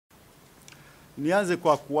Nianze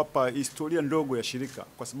kwa kuwapa historia ndogo ya shirika,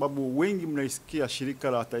 kwa sababu wengi mnaisikia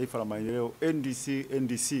Shirika la Taifa la Maendeleo,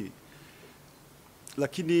 NDC,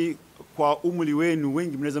 lakini kwa umri wenu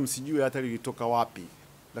wengi mnaweza msijue hata lilitoka wapi,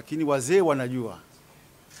 lakini wazee wanajua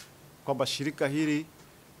kwamba shirika hili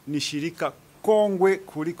ni shirika kongwe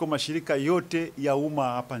kuliko mashirika yote ya umma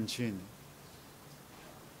hapa nchini.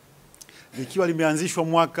 Likiwa limeanzishwa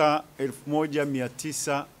mwaka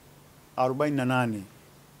 1948.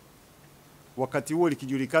 Wakati huo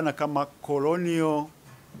likijulikana kama Colonial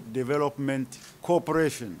Development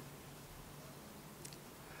Corporation.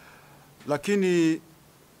 Lakini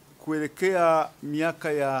kuelekea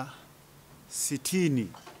miaka ya 60,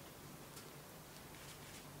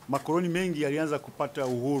 makoloni mengi yalianza kupata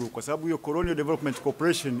uhuru, kwa sababu hiyo Colonial Development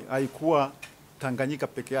Corporation haikuwa Tanganyika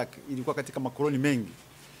peke yake, ilikuwa katika makoloni mengi.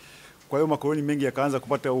 Kwa hiyo makoloni mengi yakaanza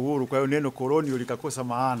kupata uhuru, kwa hiyo neno colonial likakosa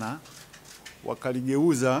maana,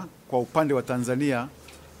 wakaligeuza kwa upande wa Tanzania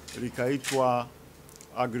likaitwa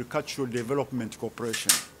Agricultural Development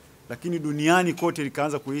Corporation. Lakini duniani kote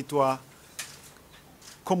likaanza kuitwa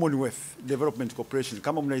Commonwealth Development Corporation.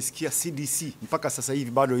 Kama mnaisikia CDC, mpaka sasa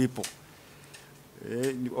hivi bado ipo.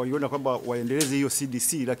 Waliona kwamba waendeleze hiyo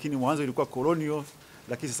CDC, lakini mwanzo ilikuwa colonial,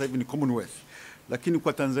 lakini sasa hivi ni Commonwealth. Lakini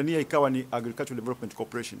kwa Tanzania ikawa ni Agricultural Development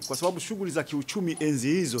Corporation, kwa sababu shughuli za kiuchumi enzi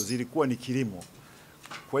hizo zilikuwa ni kilimo.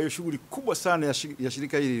 Kwa hiyo shughuli kubwa sana ya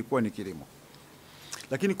shirika hili ilikuwa ni kilimo.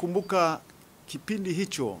 Lakini kumbuka kipindi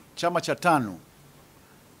hicho chama cha tano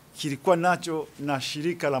kilikuwa nacho na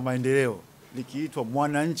Shirika la Maendeleo likiitwa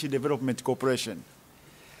Mwananchi Development Corporation.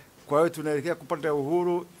 Kwa hiyo tunaelekea kupata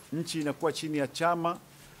uhuru, nchi inakuwa chini ya chama,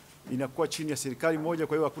 inakuwa chini ya serikali moja,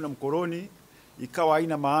 kwa hiyo hakuna mkoloni. Ikawa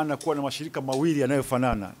haina maana kuwa na mashirika mawili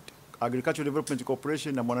yanayofanana, Agricultural Development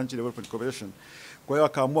Corporation na Mwananchi Development Corporation. Kwa hiyo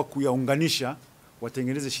akaamua kuyaunganisha,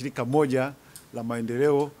 watengeneze shirika moja la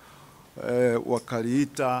maendeleo,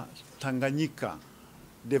 wakaliita Tanganyika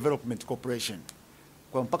Development Corporation.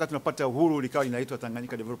 Kwa mpaka tunapata uhuru likawa linaitwa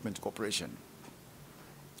Tanganyika Development Corporation.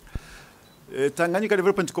 Tanganyika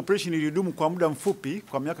Development Corporation ilidumu kwa muda mfupi,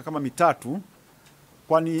 kwa miaka kama 3,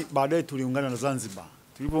 kwani baadaye tuliungana na Zanzibar.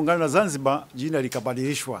 Tulipoungana na Zanzibar, jina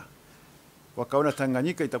likabadilishwa. Wakaona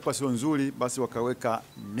Tanganyika itakuwa sio nzuri, basi wakaweka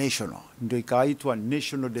national. Ndio ikaitwa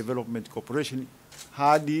National Development Corporation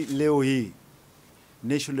hadi leo hii.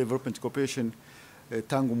 National Development Corporation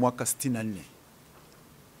tangu mwaka 64.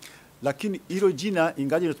 Lakini hilo jina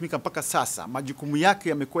ingaje linatumika mpaka sasa, majukumu yake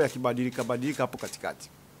yamekuwa yakibadilika hapo katikati.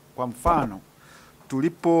 Kwa mfano,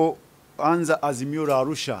 tulipoanza azimio la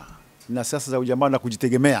Arusha na siasa za ujamaa na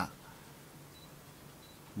kujitegemea,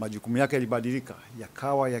 majukumu yake yalibadilika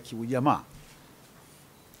yakawa ya kiujamaa.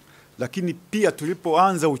 Lakini pia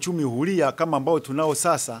tulipoanza uchumi huria kama ambao tunao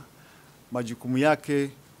sasa, majukumu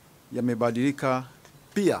yake yamebadilika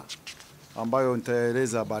pia, ambayo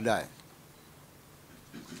nitaeleza baadaye.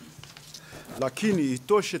 Lakini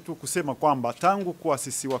itoshe tu kusema kwamba tangu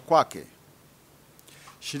kuasisiwa kwake,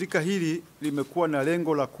 shirika hili limekuwa na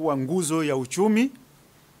lengo la kuwa nguzo ya uchumi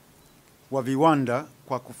wa viwanda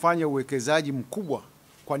kwa kufanya uwekezaji mkubwa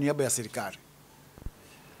kwa niaba ya serikali.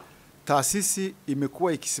 Taasisi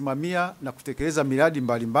imekuwa ikisimamia na kutekeleza miradi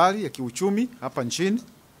mbalimbali ya kiuchumi hapa nchini,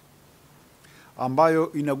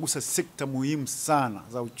 ambayo inagusa sekta muhimu sana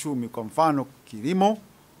za uchumi, kwa mfano kilimo,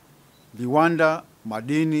 viwanda,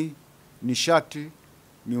 madini, nishati,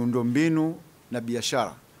 miundombinu na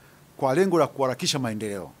biashara, kwa lengo la kuharakisha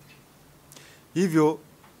maendeleo. Hivyo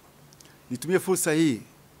nitumie fursa hii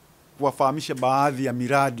kuwafahamisha baadhi ya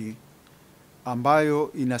miradi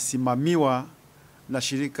ambayo inasimamiwa na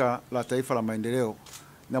Shirika la Taifa la Maendeleo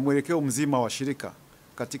na mwelekeo mzima wa shirika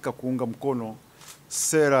katika kuunga mkono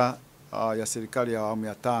sera ya serikali ya awamu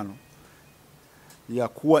ya 5 ya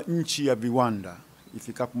kuwa nchi ya viwanda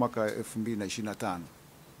ifikapo mwaka 2025.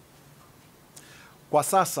 Kwa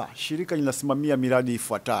sasa shirika linasimamia miradi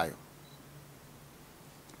ifuatayo.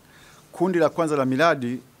 Kundi la kwanza la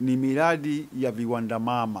miradi ni miradi ya viwanda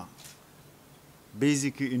mama,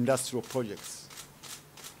 Basic Industrial Projects.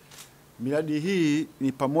 Miradi hii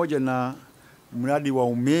ni pamoja na mradi wa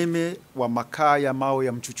umeme wa makaa ya mawe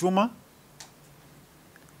ya Mchuchuma,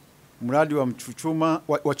 mradi wa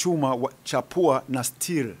chuma wa Chapua na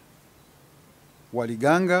steel wa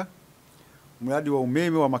Liganga, mradi wa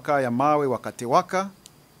umeme wa makaa ya mawe wa Katewaka,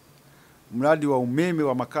 mradi wa umeme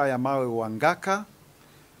wa makaa ya mawe wa Ngaka,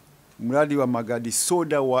 mradi wa magadi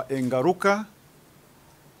soda wa Engaruka,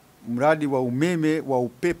 mradi wa umeme wa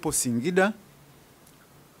upepo Singida,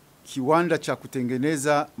 kiwanda cha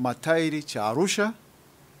kutengeneza matairi cha Arusha,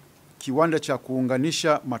 kiwanda cha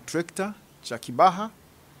kuunganisha matrekta cha Kibaha,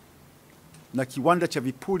 na kiwanda cha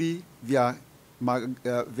vipuri vya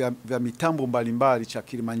vya mitambo mbalimbali cha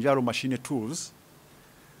Kilimanjaro Machine Tools,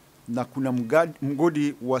 na kuna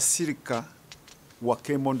mgodi wa Serikali wa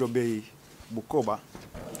Kemondo Bay Bukoba.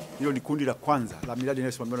 Hilo ni kundi la kwanza la miradi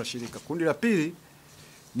inayosimamiwa na shirika. Kundi la pili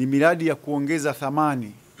ni miradi ya kuongeza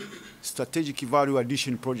thamani, strategic value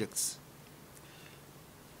addition projects.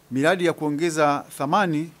 Miradi ya kuongeza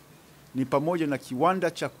thamani ni pamoja na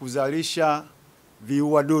kiwanda cha kuzalisha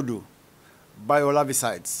viuadudu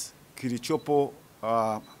biolarvicides kilichopo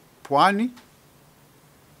Pwani.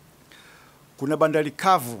 Kuna bandari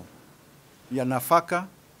kavu ya nafaka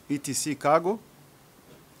ETC Cargo.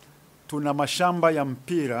 Tuna mashamba ya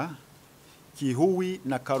mpira Kihui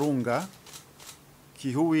na Karunga.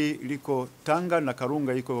 Kihui liko Tanga na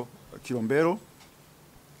Karunga iko Kilombero.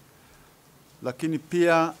 Lakini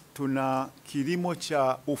pia tuna kilimo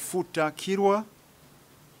cha ufuta Kirwa,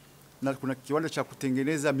 na kuna kiwanda cha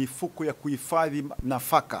kutengeneza mifuko ya kuhifadhi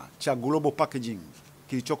nafaka cha Global Packaging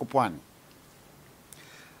kilichoko Pwani.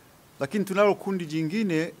 Lakini tunalo kundi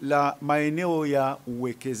jingine la maeneo ya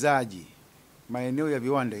uwekezaji, maeneo ya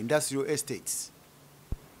viwanda, industrial estates,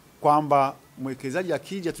 kwamba mwekezaji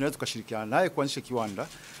akija tunaweza tukashirikiana naye kuanzisha kiwanda,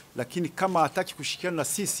 lakini kama hataki kushirikiana na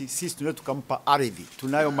sisi tunaweza tukampa ardhi.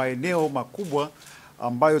 Tunayo maeneo makubwa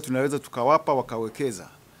ambayo tunaweza tukawapa wakawekeza.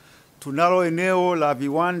 Tunalo eneo la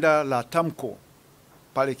viwanda la Tamko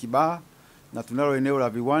pale Kibaha, na tunalo eneo la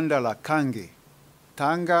viwanda la Kange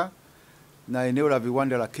Tanga, na eneo la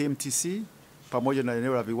viwanda la KMTC, pamoja na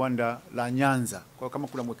eneo la viwanda la Nyanza. Kwa kama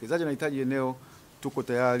kuna mwekezaji anahitaji eneo, tuko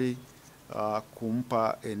tayari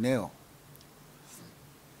kumpa eneo.